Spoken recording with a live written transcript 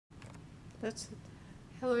That's it.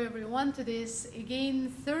 Hello everyone, today is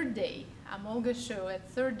again third day. I'm Olga Show at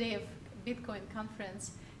third day of BitCoin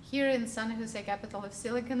conference here in San Jose, capital of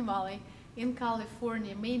Silicon Valley in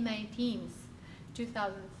California, May 19th,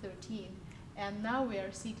 2013. And now we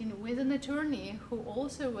are sitting with an attorney who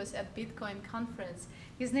also was at BitCoin conference.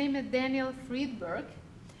 His name is Daniel Friedberg,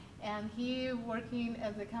 and he working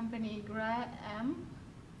at the company Graham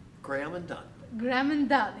and Dunn. Graham and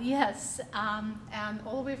Dunn, yes, and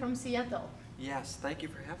all the way from Seattle. Yes, thank you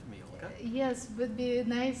for having me, Olga. Yes, it would be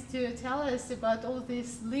nice to tell us about all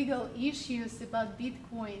these legal issues about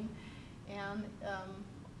Bitcoin and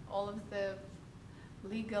all of the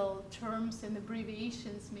legal terms and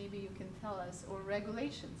abbreviations maybe you can tell us, or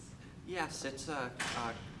regulations. Yes, it's a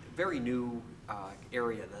very new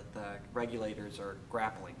area that the regulators are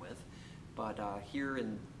grappling with, but here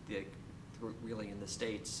in really in the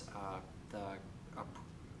States,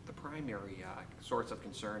 the primary source of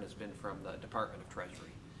concern has been from the Department of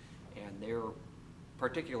Treasury, and they're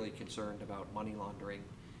particularly concerned about money laundering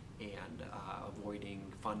and avoiding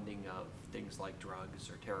funding of things like drugs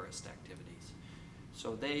or terrorist activities.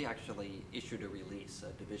 So they actually issued a release,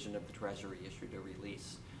 a division of the Treasury issued a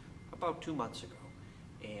release about 2 months ago,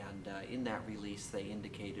 and in that release they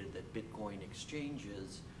indicated that Bitcoin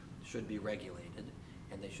exchanges should be regulated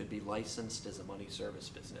and they should be licensed as a money service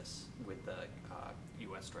business with the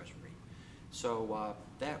U.S. Treasury. So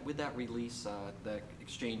with that release, the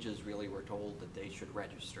exchanges really were told that they should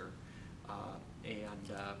register.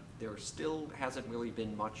 There still hasn't really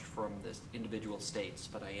been much from the individual states,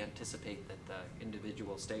 but I anticipate that the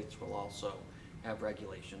individual states will also have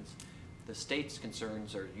regulations. The states'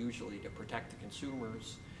 concerns are usually to protect the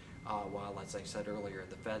consumers, while, as I said earlier,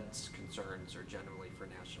 the Fed's concerns are generally for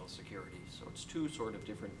national security. So it's two sort of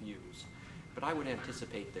different views. But I would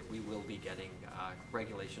anticipate that we will be getting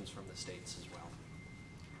regulations from the states as well.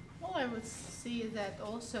 Well, I would see that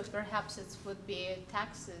also perhaps it would be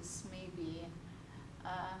taxes, maybe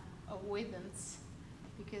avoidance,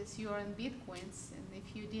 because you're in Bitcoins, and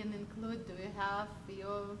if you didn't include, do you have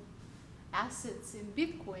your assets in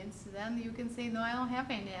Bitcoins, then you can say, no, I don't have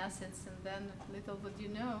any assets, and then little would you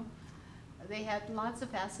know, they had lots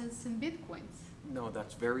of assets in Bitcoins. No,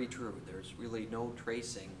 that's very true. There's really no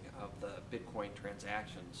tracing of the Bitcoin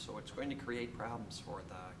transactions, so it's going to create problems for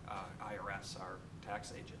the IRS, our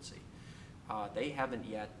tax agency. They haven't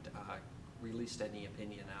yet released any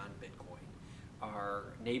opinion on Bitcoin.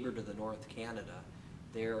 Our neighbor to the north, Canada,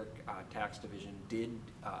 their tax division did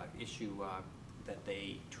issue that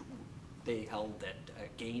they held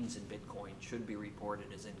that gains in Bitcoin should be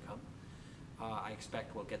reported as income. I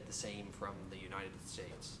expect we'll get the same from the United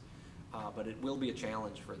States. But it will be a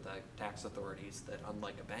challenge for the tax authorities that,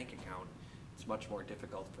 unlike a bank account, it's much more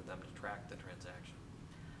difficult for them to track the transaction.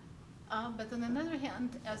 But on another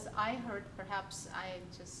hand, as I heard, perhaps I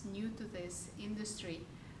just new to this industry,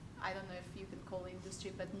 I don't know if you can call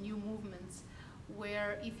industry, but new movements,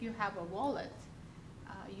 where if you have a wallet,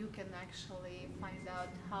 you can actually find out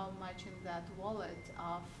how much in that wallet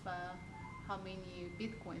of how many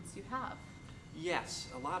Bitcoins you have. Yes,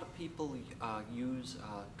 a lot of people use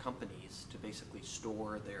companies to basically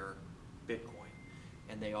store their Bitcoin,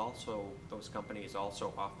 and those companies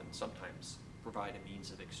also often sometimes provide a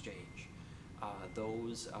means of exchange.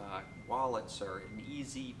 Those wallets are an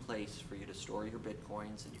easy place for you to store your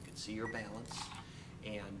Bitcoins, and you can see your balance,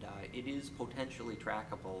 and it is potentially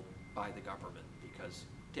trackable by the government, because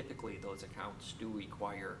typically those accounts do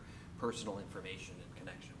require personal information in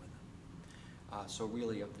connection with them. So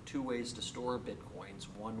really, of the two ways to store Bitcoins,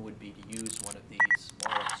 one would be to use one of these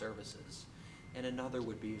wallet services, and another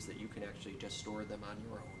would be is that you can actually just store them on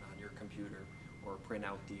your own, on your computer, or print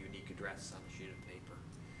out the unique address on a sheet of paper.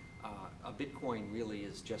 A Bitcoin really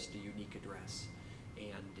is just a unique address,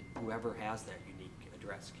 and whoever has that unique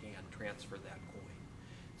address can transfer that coin.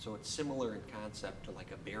 So it's similar in concept to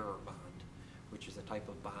like a bearer bond, which is a type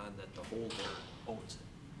of bond that the holder owns it.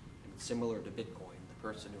 And it's similar to Bitcoin. The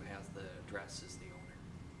person who has the address is the owner.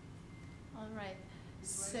 All right.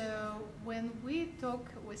 So when we talk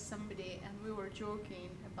with somebody and we were joking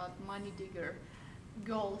about money digger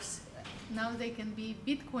goals, now they can be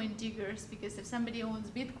Bitcoin diggers, because if somebody owns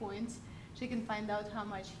Bitcoins, she can find out how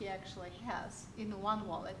much he actually has in one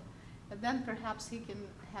wallet. But then perhaps he can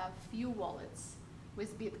have few wallets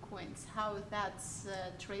with Bitcoins. How that's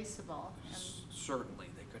traceable? Certainly.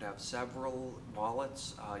 They could have several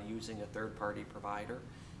wallets using a third-party provider,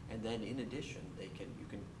 and then in addition, you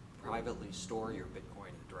can privately store your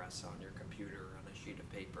Bitcoin address on your computer on a sheet of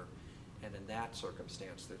paper, and in that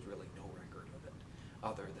circumstance, there's really no record of it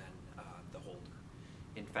other than the holder.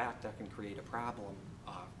 In fact, that can create a problem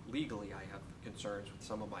Legally, I have concerns with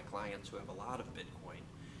some of my clients who have a lot of Bitcoin.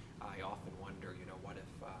 I often wonder, what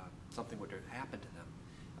if something would have happened to them,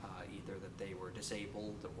 either that they were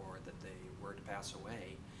disabled or that they were to pass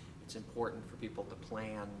away. It's important for people to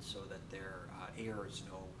plan so that their heirs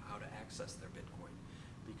know how to access their Bitcoin,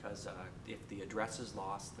 because if the address is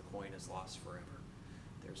lost, the coin is lost forever.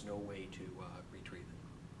 There's no way to retrieve it.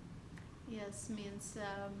 Yes, means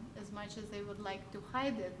as much as they would like to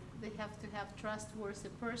hide it, they have to have trustworthy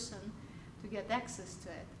person to get access to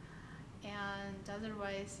it. And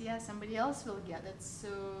otherwise, yeah, somebody else will get it. So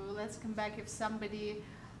let's come back. If somebody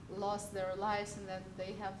lost their lives and then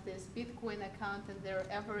they have this Bitcoin account and their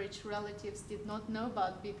average relatives did not know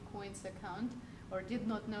about Bitcoin's account or did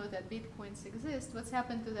not know that Bitcoins exist, what's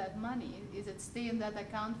happened to that money? Is it stay in that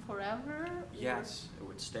account forever? Yes, it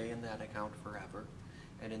would stay in that account forever.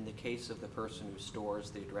 And in the case of the person who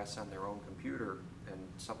stores the address on their own computer and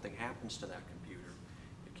something happens to that computer,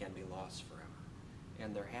 it can be lost forever.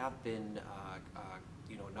 And there have been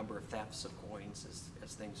a number of thefts of coins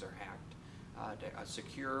as things are hacked. A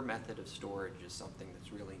secure method of storage is something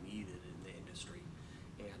that's really needed in the industry.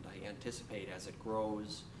 And I anticipate as it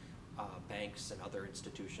grows, banks and other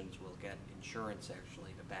institutions will get insurance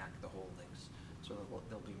actually to back the holdings, so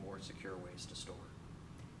there'll be more secure ways to store.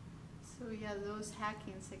 So yeah, those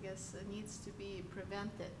hackings, I guess, needs to be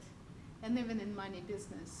prevented. And even in money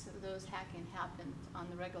business, those hacking happen on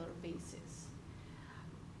a regular basis.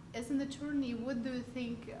 As an attorney, what do you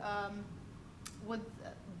think, what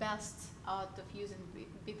best out of using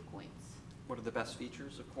Bitcoins? What are the best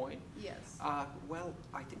features of coin? Yes. Well,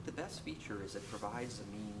 I think the best feature is it provides a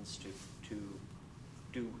means to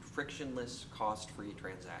do frictionless, cost-free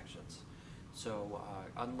transactions. So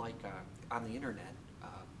unlike on the internet,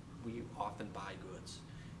 we often buy goods.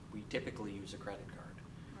 We typically use a credit card.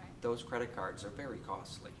 Right. Those credit cards are very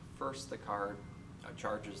costly. First, the card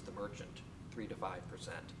charges the merchant 3 to 5%.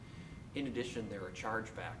 In addition, there are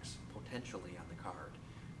chargebacks potentially on the card,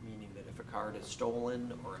 meaning that if a card is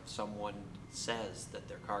stolen or if someone says that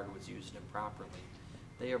their card was used improperly,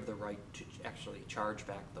 they have the right to actually charge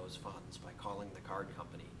back those funds by calling the card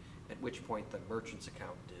company, at which point the merchant's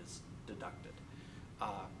account is deducted.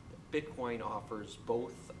 Bitcoin offers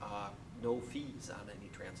both no fees on any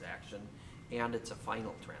transaction, and it's a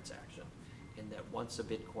final transaction, in that once a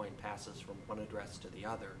Bitcoin passes from one address to the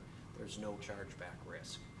other, there's no chargeback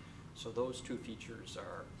risk. So those two features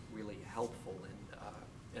are really helpful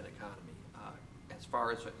in an economy. As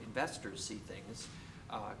far as investors see things,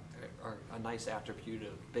 a nice attribute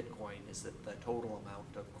of Bitcoin is that the total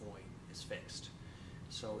amount of coin is fixed,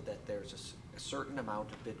 so that there's a certain amount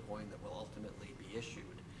of Bitcoin that will ultimately be issued.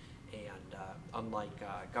 And unlike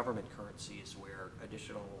government currencies where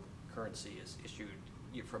additional currency is issued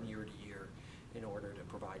from year to year in order to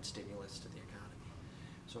provide stimulus to the economy.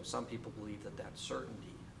 So some people believe that that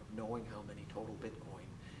certainty of knowing how many total Bitcoin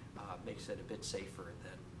makes it a bit safer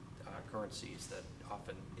than currencies that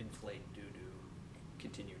often inflate due to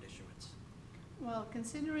continued issuance. Well,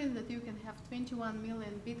 considering that you can have 21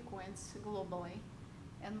 million Bitcoins globally,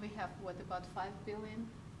 and we have, what, about 5 billion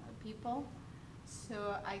people?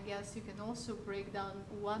 So I guess you can also break down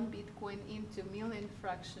one Bitcoin into million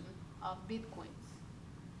fraction of Bitcoins.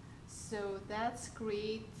 So that's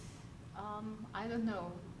great. I don't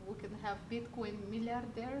know, we can have Bitcoin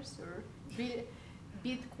milliardaires or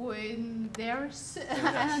Bitcoin-daires,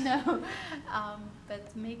 I don't know,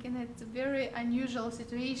 but making it a very unusual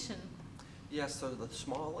situation. Yes, so the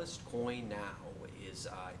smallest coin now is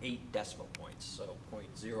 8 decimal points, so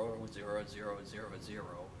 0.00000 and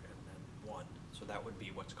then 1. So that would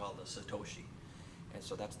be what's called a Satoshi. And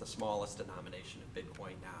so that's the smallest denomination of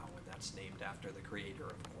Bitcoin now, and that's named after the creator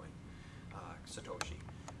of coin, Satoshi.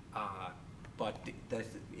 But it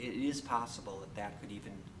is possible that could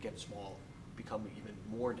even get small, become even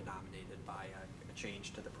more denominated by a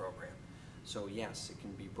change to the program. So yes, it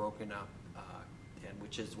can be broken up, and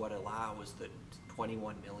which is what allows the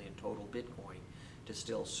 21 million total Bitcoin to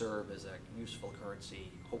still serve as a useful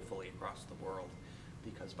currency, hopefully across the world,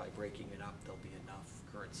 because by breaking it up, there'll be enough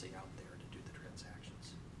currency out there to do the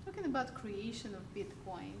transactions. Talking about creation of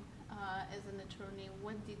Bitcoin, as an attorney,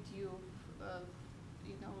 what did you,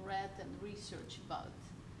 read and research about?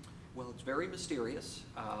 Well, it's very mysterious,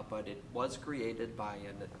 but it was created by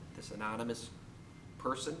this anonymous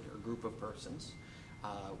person or group of persons.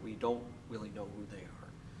 We don't really know who they are.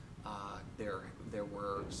 There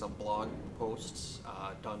were some blog posts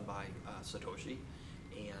done by Satoshi,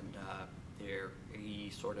 and he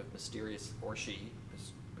sort of mysterious, or she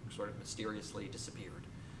sort of mysteriously disappeared.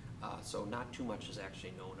 So not too much is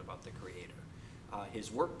actually known about the creator.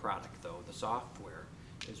 His work product, though, the software,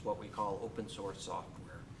 is what we call open source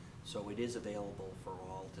software. So it is available for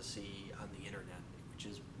all to see on the internet, which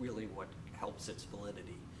is really what helps its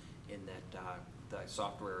validity, in that the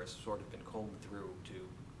software has sort of been combed through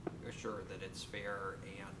to assure that it's fair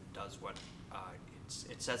and does what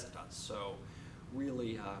it says it does. So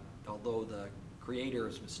really, although the creator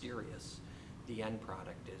is mysterious, the end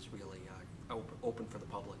product is really open for the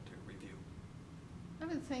public to review. I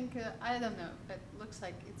would think, I don't know, it looks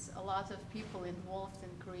like it's a lot of people involved in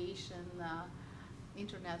creation,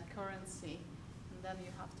 internet currency, and then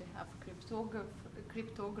you have to have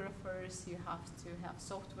cryptographers, you have to have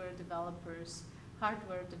software developers,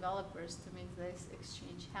 hardware developers to make this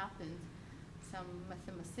exchange happen. Some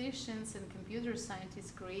mathematicians and computer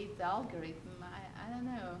scientists create the algorithm, I don't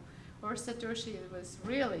know. Or Satoshi was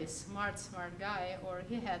really smart guy, or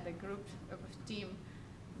he had a group of a team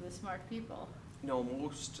of smart people. No,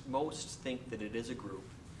 most think that it is a group.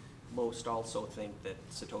 Most also think that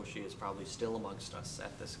Satoshi is probably still amongst us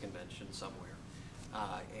at this convention somewhere.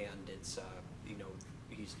 And it's,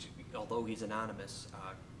 although he's anonymous,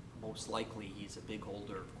 most likely he's a big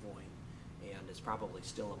holder of coin and is probably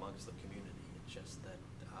still amongst the community. It's just that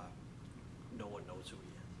no one knows who he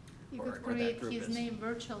is. You could create his name,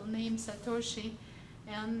 virtual name Satoshi,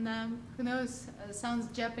 and who knows, sounds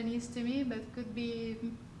Japanese to me, but could be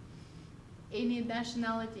any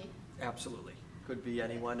nationality. Absolutely. Could be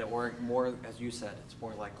anyone, or more, as you said, it's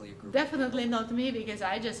more likely a group. Definitely not me, because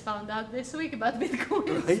I just found out this week about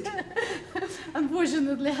Bitcoin. Right.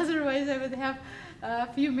 Unfortunately, otherwise I would have a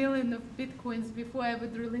few million of Bitcoins before I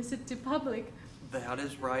would release it to public. That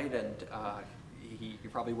is right, and you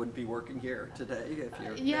probably wouldn't be working here today if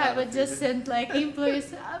you're... Yeah, I would just send like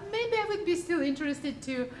employees. Maybe I would be still interested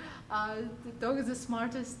to talk to the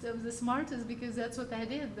smartest of the smartest, because that's what I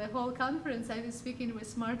did. The whole conference I was speaking with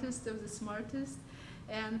smartest of the smartest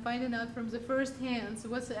and finding out from the first hands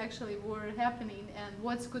what's actually were happening and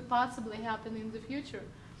what could possibly happen in the future.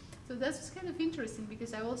 So that's kind of interesting,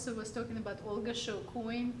 because I also was talking about Olga Show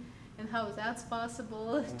coin and how that's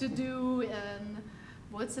possible to do, and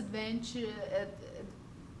what's advantage,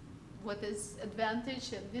 what is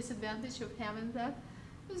advantage and disadvantage of having that.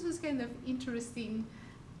 This was kind of interesting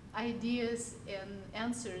ideas and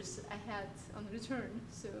answers I had on return.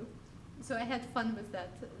 So I had fun with that,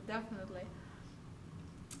 definitely.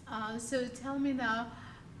 So tell me now,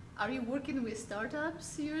 are you working with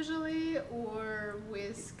startups usually, or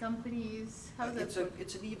with companies? How does that work?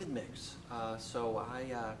 It's an even mix. So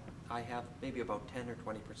I have maybe about 10 or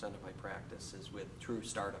 20% of my practice is with true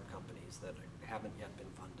startup companies that haven't yet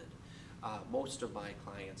been funded. Most of my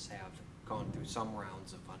clients have gone through some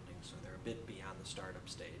rounds of funding, so they're a bit beyond the startup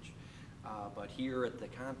stage. But here at the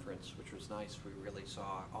conference, which was nice, we really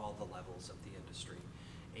saw all the levels of the industry,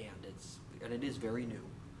 and it is very new,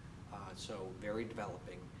 so very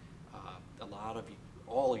developing. A lot of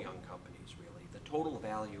all young companies, really. The total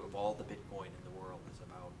value of all the Bitcoin in the world is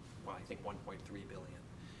about, well, I think 1.3 billion.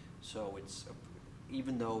 So it's,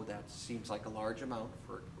 even though that seems like a large amount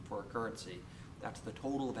for a currency, that's the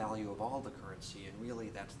total value of all the currency, and really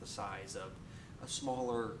that's the size of a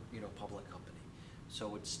smaller, public company.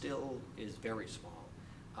 So it still is very small,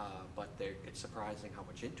 but it's surprising how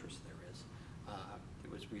much interest there is. It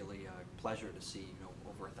was really a pleasure to see,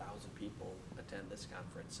 over 1,000 people attend this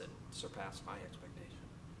conference. It surpassed my expectation.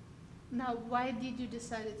 Now, why did you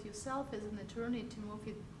decide it yourself as an attorney to move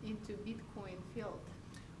it into Bitcoin field?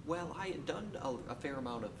 Well, I had done a fair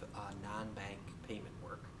amount of non-bank payment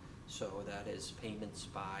work. So that is payments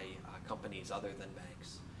by companies other than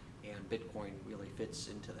banks. And Bitcoin really fits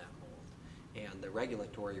into that mold. And the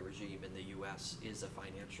regulatory regime in the US is a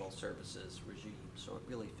financial services regime, so it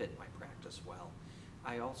really fit my practice well.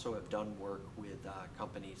 I also have done work with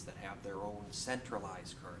companies that have their own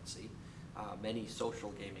centralized currency. Many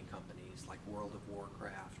social gaming companies like World of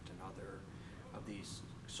Warcraft and other of these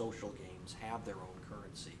social games have their own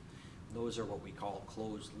currency. Those are what we call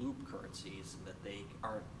closed loop currencies, in that they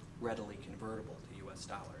aren't readily convertible to US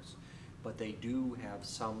dollars. But they do have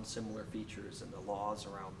some similar features, and the laws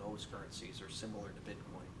around those currencies are similar to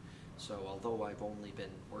Bitcoin. So although I've only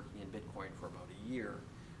been working in Bitcoin for about a year,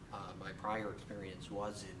 my prior experience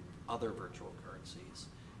was in other virtual currencies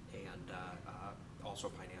and also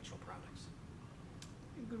financial products.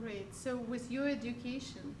 Great. So with your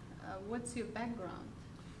education, what's your background?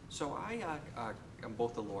 So I'm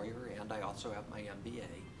both a lawyer, and I also have my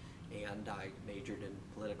MBA, and I majored in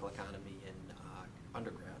political economy in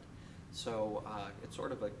undergrad. So it's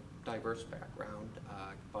sort of a diverse background,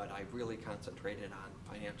 but I've really concentrated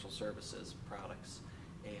on financial services products,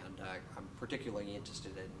 and I'm particularly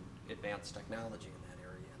interested in advanced technology in that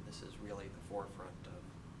area, and this is really the forefront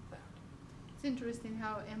of that. It's interesting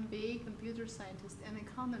how MBA, computer scientist, and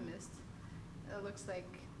economist looks like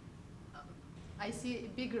I see a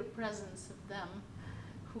bigger presence of them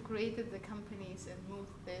who created the companies and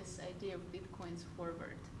moved this idea of Bitcoins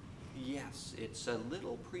forward. Yes, it's a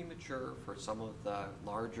little premature for some of the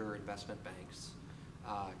larger investment banks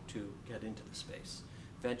to get into the space.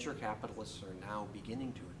 Venture capitalists are now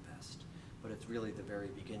beginning to invest, but it's really the very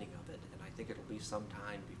beginning of it, and I think it'll be some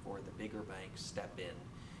time before the bigger banks step in.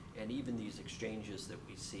 And even these exchanges that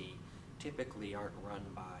we see typically aren't run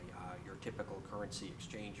by your typical currency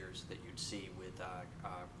exchangers that you'd see with,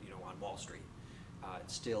 on Wall Street.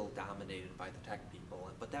 It's still dominated by the tech people,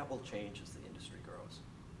 but that will change as the industry grows.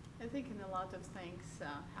 I think in a lot of things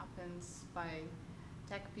happens by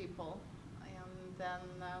tech people, and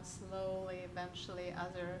then slowly, eventually,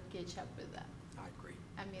 other catch up with that. I agree.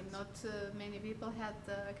 I mean, not many people had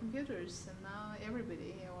computers, and now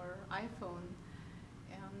everybody, or iPhone.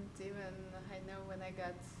 And even I know when I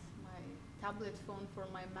got my tablet phone for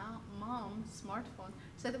my mom's smartphone,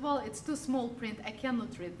 said, well, it's too small print, I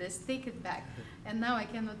cannot read this, take it back. And now I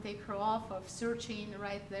cannot take her off of searching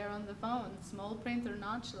right there on the phone. Small print or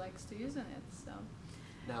not, she likes to use it. So.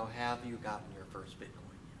 Now, have you gotten your first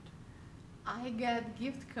Bitcoin yet? I get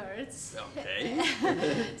gift cards. Okay.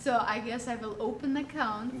 So I guess I will open an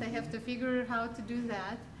account. I have to figure out how to do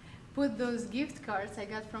that. Put those gift cards I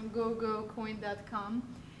got from gogocoin.com,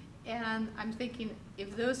 and I'm thinking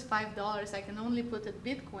if those $5 I can only put at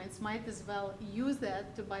Bitcoins, might as well use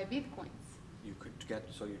that to buy Bitcoins. You could get,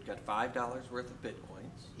 so you'd get $5 worth of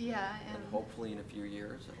Bitcoins. Yeah, and hopefully in a few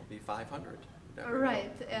years it'll be 500.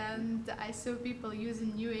 Right, and I saw people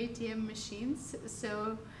using new ATM machines,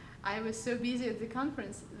 so I was so busy at the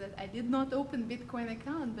conference that I did not open Bitcoin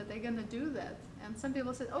account, but I'm gonna do that. And some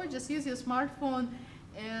people said, oh, just use your smartphone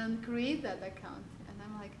and create that account. And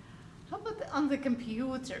I'm like, how about on the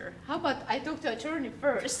computer? How about I talk to attorney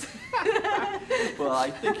first? Well,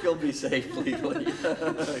 I think you'll be safe legally.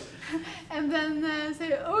 And then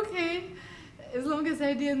say, okay, as long as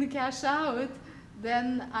I didn't cash out,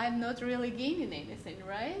 then I'm not really gaining anything,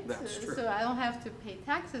 right? That's true. So I don't have to pay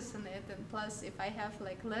taxes on it. And plus, if I have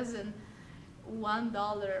like less than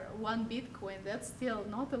 $1, one Bitcoin, that's still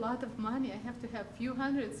not a lot of money. I have to have few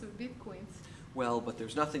hundreds of Bitcoins. Well, but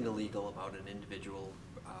there's nothing illegal about an individual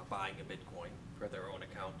buying a Bitcoin for their own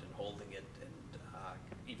account and holding it, and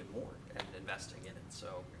even more, and investing in it.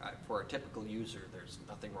 So for a typical user, there's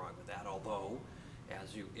nothing wrong with that, although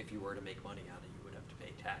if you were to make money on it, you would have to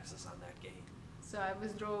pay taxes on that gain.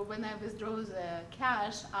 So when I withdraw the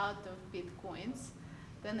cash out of Bitcoins,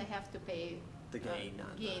 then I have to pay the gain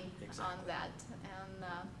on that.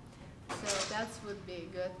 And so that would be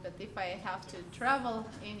good, but if I have to travel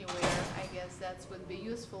anywhere, I guess that would be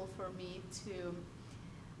useful for me to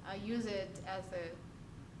use it as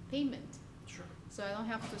a payment. Sure. So I don't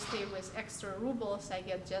have to stay with extra rubles I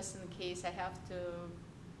get just in case I have to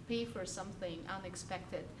pay for something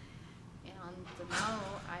unexpected. And now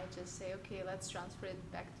I just say, okay, let's transfer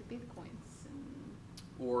it back to Bitcoins.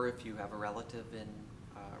 Or if you have a relative in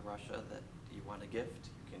Russia that you want a gift,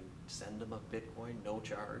 you can send them a Bitcoin, no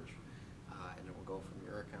charge, and it will go from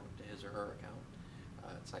your account to his or her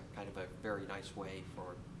account. It's like kind of a very nice way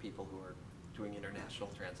for people who are doing international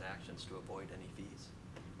transactions to avoid any fees.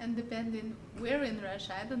 And depending where in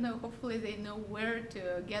Russia, I don't know, hopefully they know where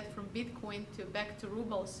to get from Bitcoin to back to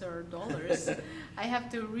rubles or dollars. I have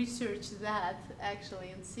to research that actually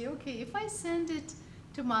and see, okay, if I send it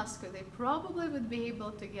to Moscow, they probably would be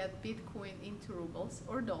able to get Bitcoin into rubles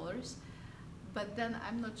or dollars, but then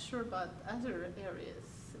I'm not sure about other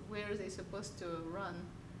areas. Where are they supposed to run?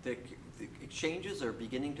 The exchanges are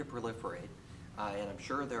beginning to proliferate, and I'm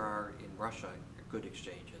sure there are in Russia good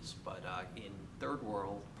exchanges, but in third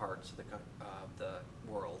world parts of the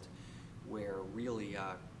world where really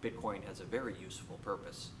Bitcoin has a very useful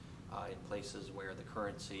purpose, in places where the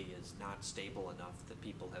currency is not stable enough that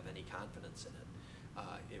people have any confidence in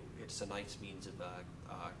it. It's a nice means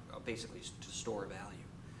of basically to store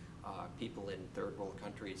value. People in third world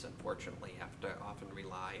countries unfortunately have to often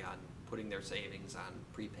rely on putting their savings on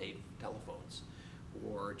prepaid telephones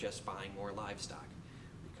or just buying more livestock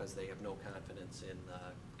because they have no confidence in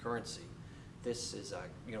currency. This is a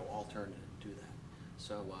alternative to that.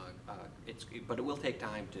 So but it will take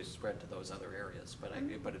time to spread to those other areas. But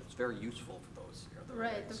but it's very useful for those other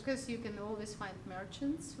right, areas. Because you can always find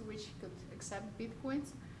merchants which could accept Bitcoins,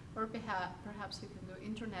 or perhaps you can do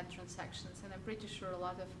internet transactions. And I'm pretty sure a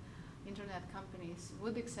lot of internet companies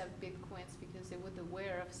would accept Bitcoins because they would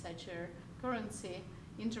aware of such a currency.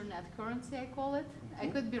 Internet currency, I call it. I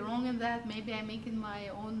could be wrong in that. Maybe I'm making my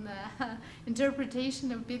own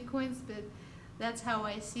interpretation of Bitcoins, but That's how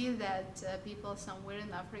I see that people somewhere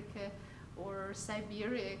in Africa or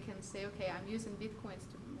Siberia can say, okay, I'm using Bitcoins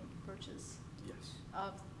to make a purchase Yes.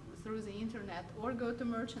 through the internet, or go to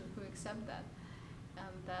merchant who accept that.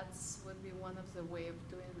 And that's would be one of the way of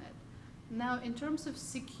doing it. Now, in terms of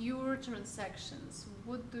secure transactions,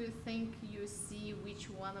 what do you think you see which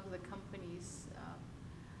one of the companies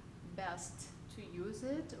best to use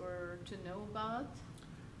it or to know about?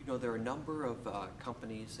 You know, there are a number of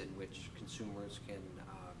companies in which consumers can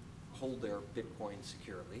hold their Bitcoin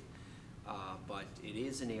securely, but it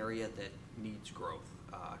is an area that needs growth.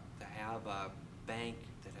 To have a bank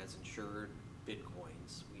that has insured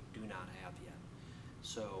Bitcoins, we do not have yet.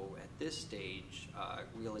 So at this stage,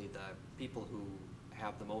 really the people who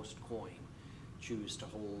have the most coin choose to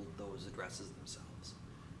hold those addresses themselves.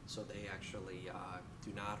 So they actually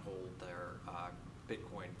do not hold their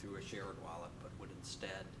Bitcoin through a shared wallet, but would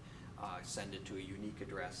instead send it to a unique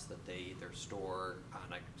address that they either store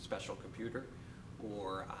on a special computer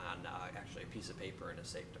or on actually a piece of paper in a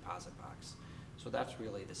safe deposit box. So that's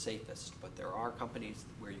really the safest, but there are companies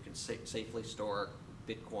where you can safely store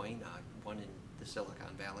Bitcoin, one in the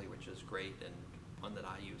Silicon Valley, which is great, and one that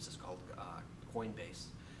I use is called Coinbase.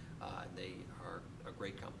 And they are a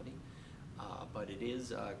great company. But it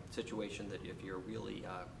is a situation that if you really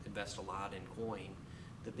invest a lot in coin,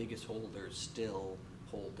 the biggest holders still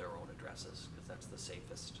hold their own addresses because that's the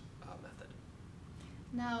safest method.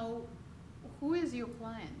 Now, who is your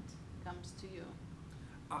client comes to you?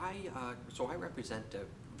 So I represent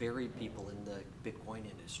varied people in the Bitcoin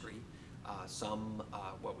industry. Some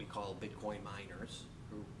what we call Bitcoin miners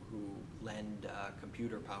who lend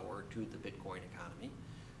computer power to the Bitcoin economy.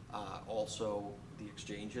 Also, the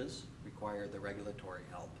exchanges require the regulatory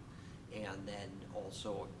help, and then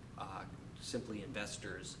also simply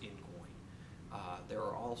investors in coin. There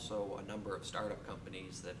are also a number of startup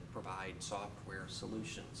companies that provide software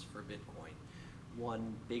solutions for Bitcoin.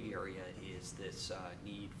 One big area is this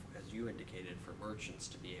need, as you indicated, for merchants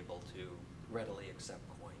to be able to readily accept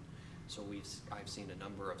coin. So I've seen a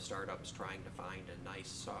number of startups trying to find a nice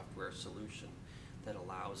software solution that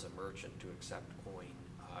allows a merchant to accept coin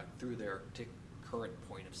through their current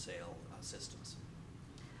point of sale systems.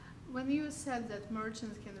 When you said that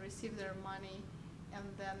merchants can receive their money and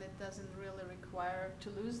then it doesn't really require to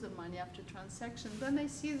lose the money after transaction, then I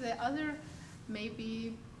see the other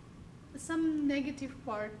maybe some negative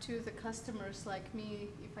part to the customers like me.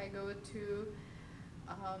 If I go to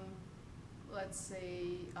let's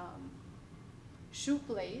say shoe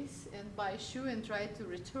place and buy shoe and try to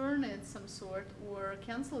return it some sort or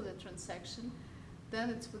cancel the transaction, then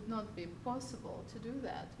it would not be possible to do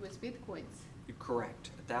that with Bitcoins. You're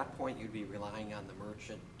correct. At that point, you'd be relying on the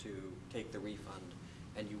merchant to take the refund,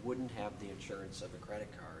 and you wouldn't have the insurance of a credit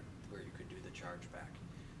card where you could do the chargeback.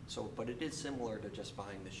 So, but it is similar to just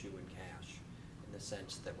buying the shoe in cash, in the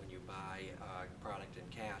sense that when you buy a product in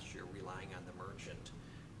cash, you're relying on the merchant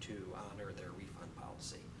to honor their refund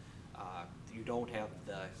policy. You don't have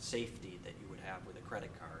the safety that you would have with a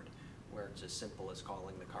credit card, where it's as simple as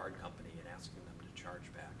calling the card company and asking them to charge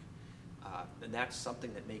back. And that's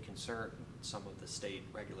something that may concern some of the state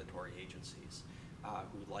regulatory agencies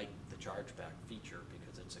who like the chargeback feature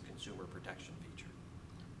because it's a consumer protection feature.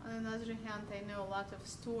 On the other hand, I know a lot of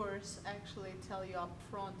stores actually tell you up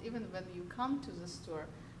front, even when you come to the store,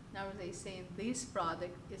 now they say this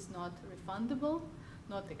product is not refundable,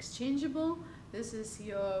 not exchangeable, this is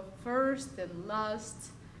your first and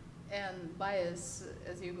last, and buy as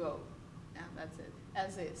you go, and that's it,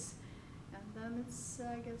 as is. And then it's,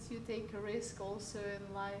 I guess you take a risk also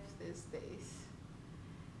in life these days.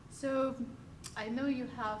 So I know you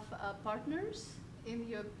have partners in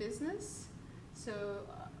your business, so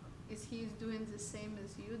is he doing the same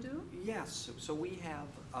as you do? Yes, so we have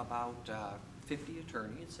about 50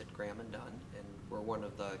 attorneys at Graham & Dunn, and we're one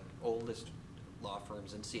of the oldest law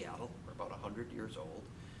firms in Seattle. We're about 100 years old.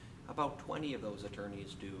 About 20 of those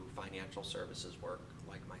attorneys do financial services work,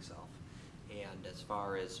 like myself. And as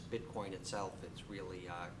far as Bitcoin itself, it's really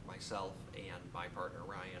myself and my partner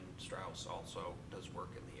Ryan Strauss also does work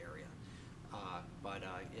in the area. But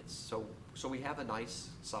it's so we have a nice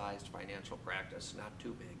sized financial practice, not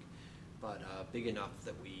too big, but big enough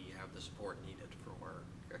that we have the support needed for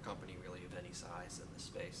a company really of any size in this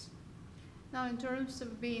space. Now, in terms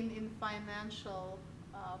of being in financial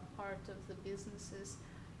part of the businesses,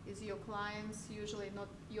 is your clients usually not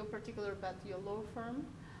your particular, but your law firm,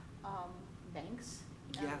 banks?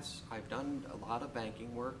 Yes, I've done a lot of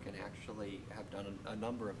banking work and actually have done a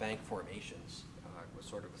number of bank formations, was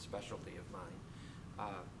sort of a specialty of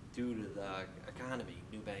mine. Due to the economy,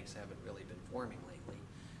 new banks haven't really been forming lately.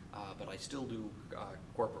 But I still do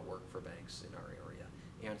corporate work for banks in our area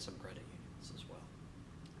and some credit unions as well.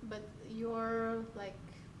 But you're like,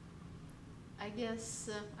 I guess,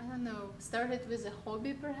 I don't know, started with a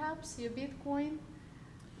hobby perhaps, your Bitcoin?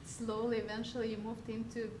 Slowly, eventually you moved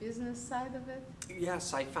into business side of it?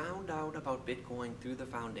 Yes, I found out about Bitcoin through the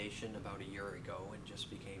foundation about a year ago and just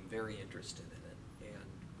became very interested in it. And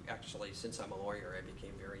actually, since I'm a lawyer, I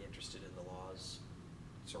became very interested in the laws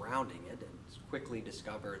surrounding it and quickly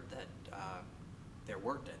discovered that there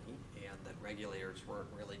weren't any and that regulators weren't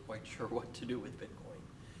really quite sure what to do with Bitcoin.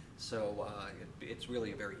 So it's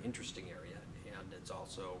really a very interesting area, and it's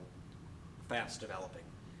also fast developing.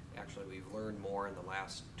 Actually, we've learned more in the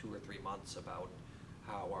last 2 or 3 months about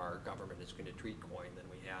how our government is going to treat coin than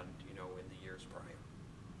we had, in the years prior.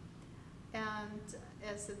 And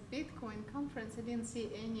as a Bitcoin conference, I didn't see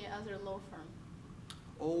any other law firm.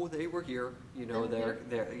 Oh, they were here.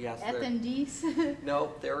 They're yes. Attendees.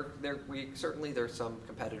 No, certainly there's some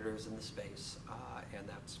competitors in the space, and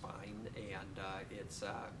that's fine. And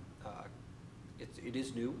it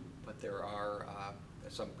is new, but there are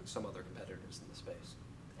some other competitors in the space.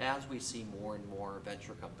 As we see more and more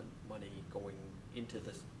venture company money going into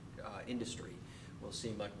this industry, we'll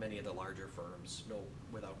see many of the larger firms,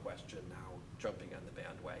 without question, now jumping on the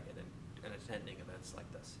bandwagon and attending events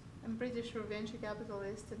like this. I'm pretty sure venture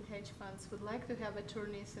capitalists and hedge funds would like to have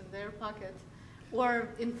attorneys in their pocket, or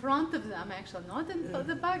in front of them, actually, not in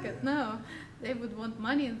the pocket, no. They would want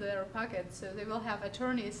money in their pocket, so they will have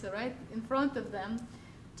attorneys right in front of them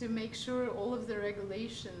to make sure all of the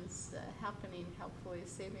regulations happening, hopefully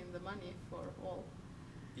saving the money for all.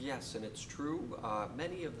 Yes, and it's true.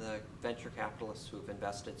 Many of the venture capitalists who have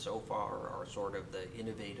invested so far are sort of the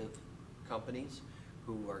innovative companies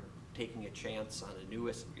who are taking a chance on a new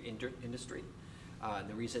industry. And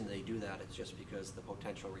the reason they do that is just because the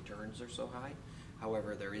potential returns are so high.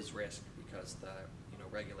 However, there is risk because the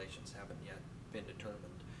regulations haven't yet been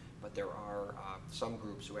determined. But there are some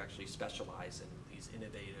groups who actually specialize in these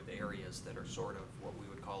innovative areas that are sort of what we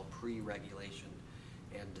would call pre-regulation,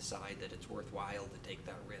 and decide that it's worthwhile to take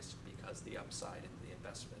that risk because the upside in the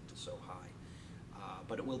investment is so high.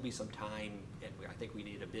 But it will be some time, and I think we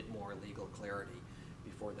need a bit more legal clarity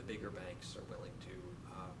before the bigger banks are willing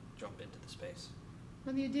to jump into the space.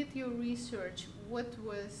 When you did your research, what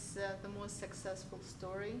was the most successful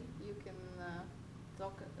story you can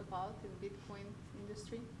talk about in Bitcoin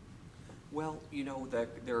industry? Well,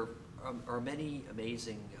 there are many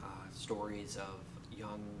amazing stories of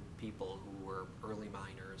young people who were early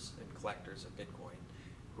miners and collectors of Bitcoin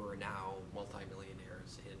who are now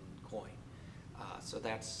multimillionaires in coin. So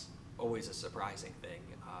that's always a surprising thing.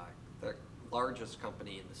 The largest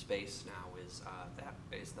company in the space now is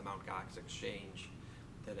the Mt. Gox exchange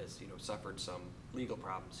that has suffered some legal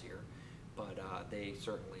problems here, but they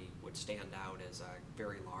certainly would stand out as a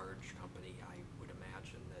very large company. I would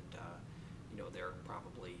imagine that they're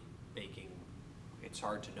probably making, it's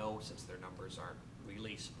hard to know since their numbers aren't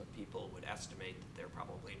released, but people would estimate that they're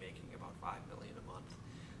probably making about $5 million a month.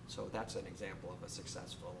 So that's an example of a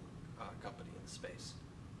successful company in the space.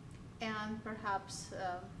 And perhaps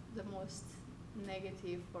the most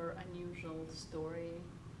negative or unusual story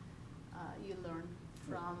you learned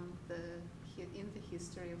from in the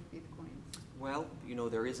history of Bitcoin? Well,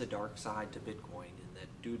 there is a dark side to Bitcoin in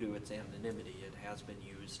that due to its anonymity, it has been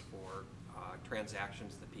used for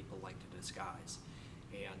transactions that people like to disguise.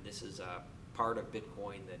 And this is a part of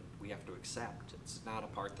Bitcoin that we have to accept. It's not a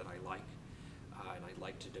part that I like, and I'd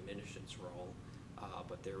like to diminish its role.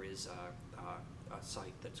 But there is a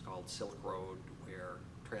site that's called Silk Road where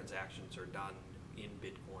transactions are done in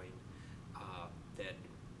Bitcoin that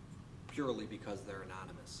purely because they're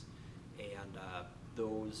anonymous. And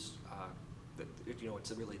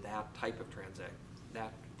it's really that type of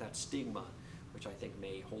that stigma, which I think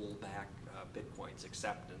may hold back Bitcoin's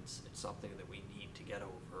acceptance. It's something that we need to get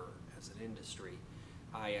over as an industry.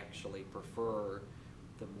 I actually prefer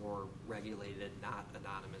the more regulated, not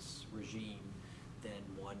anonymous regime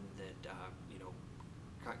than one that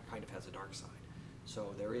kind of has a dark side.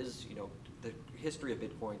 So there is, the history of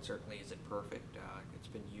Bitcoin certainly isn't perfect. It's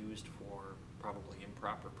been used for probably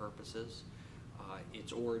improper purposes.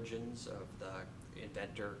 Its origins of the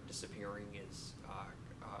inventor disappearing is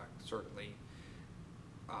certainly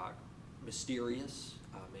mysterious,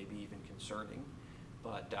 maybe even concerning.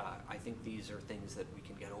 But I think these are things that we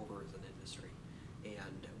can get over as an industry.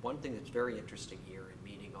 And one thing that's very interesting here in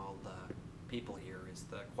meeting all the people here is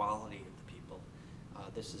the quality of the people.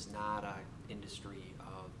 This is not an industry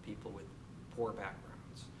of people with poor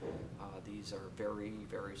backgrounds. These are very,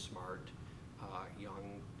 very smart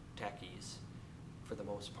young techies for the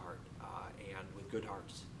most part, and with good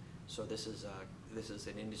hearts. So this is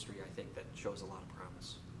an industry, I think, that shows a lot of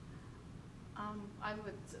promise. I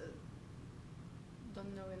would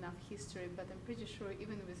don't know enough history, but I'm pretty sure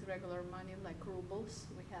even with regular money like rubles,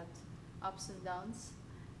 we had ups and downs,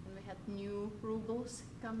 and we had new rubles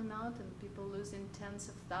coming out, and people losing tens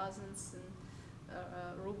of thousands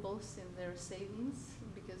and rubles in their savings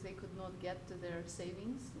because they could not get to their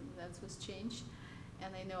savings, and that was changed.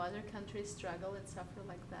 And I know other countries struggle and suffer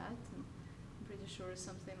like that. And I'm pretty sure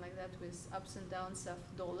something like that with ups and downs of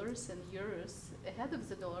dollars and euros ahead of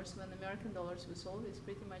the dollars, when American dollars was always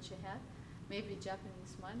pretty much ahead, maybe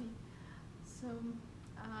Japanese money. So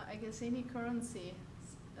I guess any currency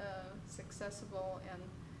accessible and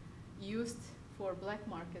used for black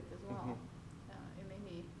market as well in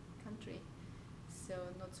any country. So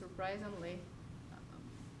not surprisingly,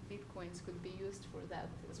 Bitcoins could be used for that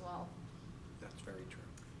as well. That's very true.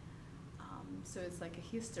 So it's like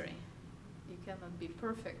a history. You cannot be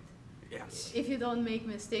perfect. Yes. If you don't make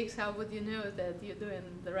mistakes, how would you know that you're doing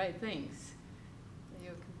the right things?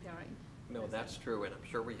 You're comparing. No, that's true, and I'm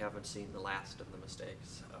sure we haven't seen the last of the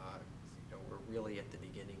mistakes. We're really at the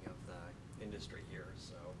beginning of the industry here,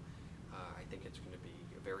 so I think it's going to be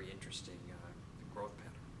a very interesting growth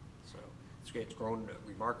pattern. So it's grown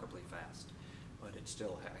remarkably fast, but it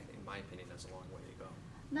still, in my opinion, has a long way to go.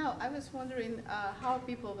 Now, I was wondering how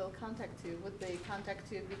people will contact you. Would they contact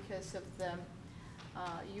you because of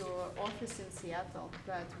your office in Seattle,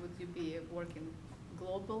 but would you be working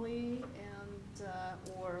globally and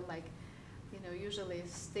or like, usually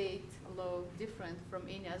state law different from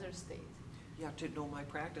any other state? Yeah, my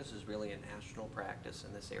practice is really a national practice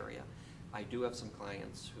in this area. I do have some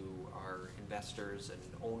clients who are investors and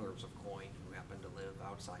owners of coin who happen to live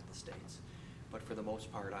outside the states. But for the most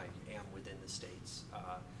part, I am within the states.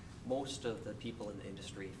 Most of the people in the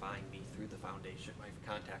industry find me through the foundation. My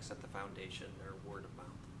contacts at the foundation are word of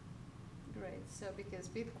mouth. Great. So because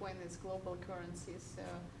Bitcoin is global currency, so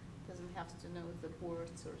it doesn't have to know the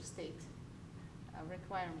boards or state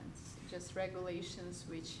requirements, just regulations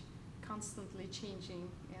which constantly changing,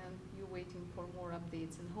 and you're waiting for more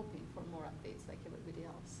updates and hoping for more updates like everybody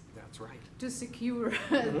else. That's right. To secure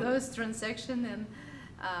those transaction and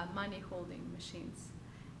money holding machines.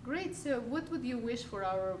 Great. So what would you wish for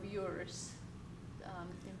our viewers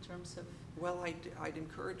in terms of? Well, I'd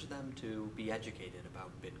encourage them to be educated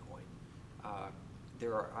about Bitcoin.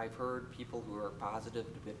 I've heard people who are positive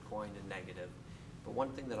to Bitcoin and negative, but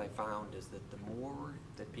one thing that I found is that the more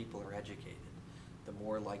that people are educated, the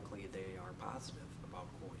more likely they are positive about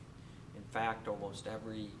coin. In fact, almost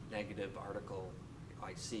every negative article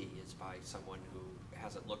I see is by someone who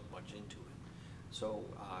hasn't looked much into it. So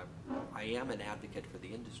I am an advocate for the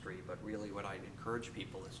industry, but really what I'd encourage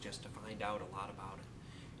people is just to find out a lot about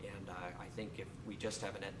it. And I think if we just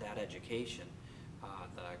have that education,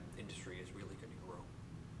 the industry is really going to grow.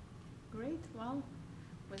 Great. Well,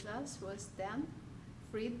 with us was Dan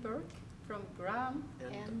Friedberg from Graham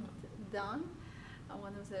and Dunn,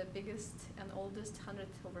 one of the biggest and oldest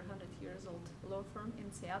over 100 years old law firm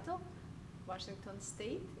in Seattle, Washington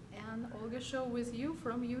State, and Olga Show with you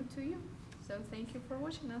from you to you. So thank you for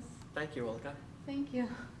watching us. Thank you, Olga. Thank you.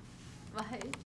 Bye.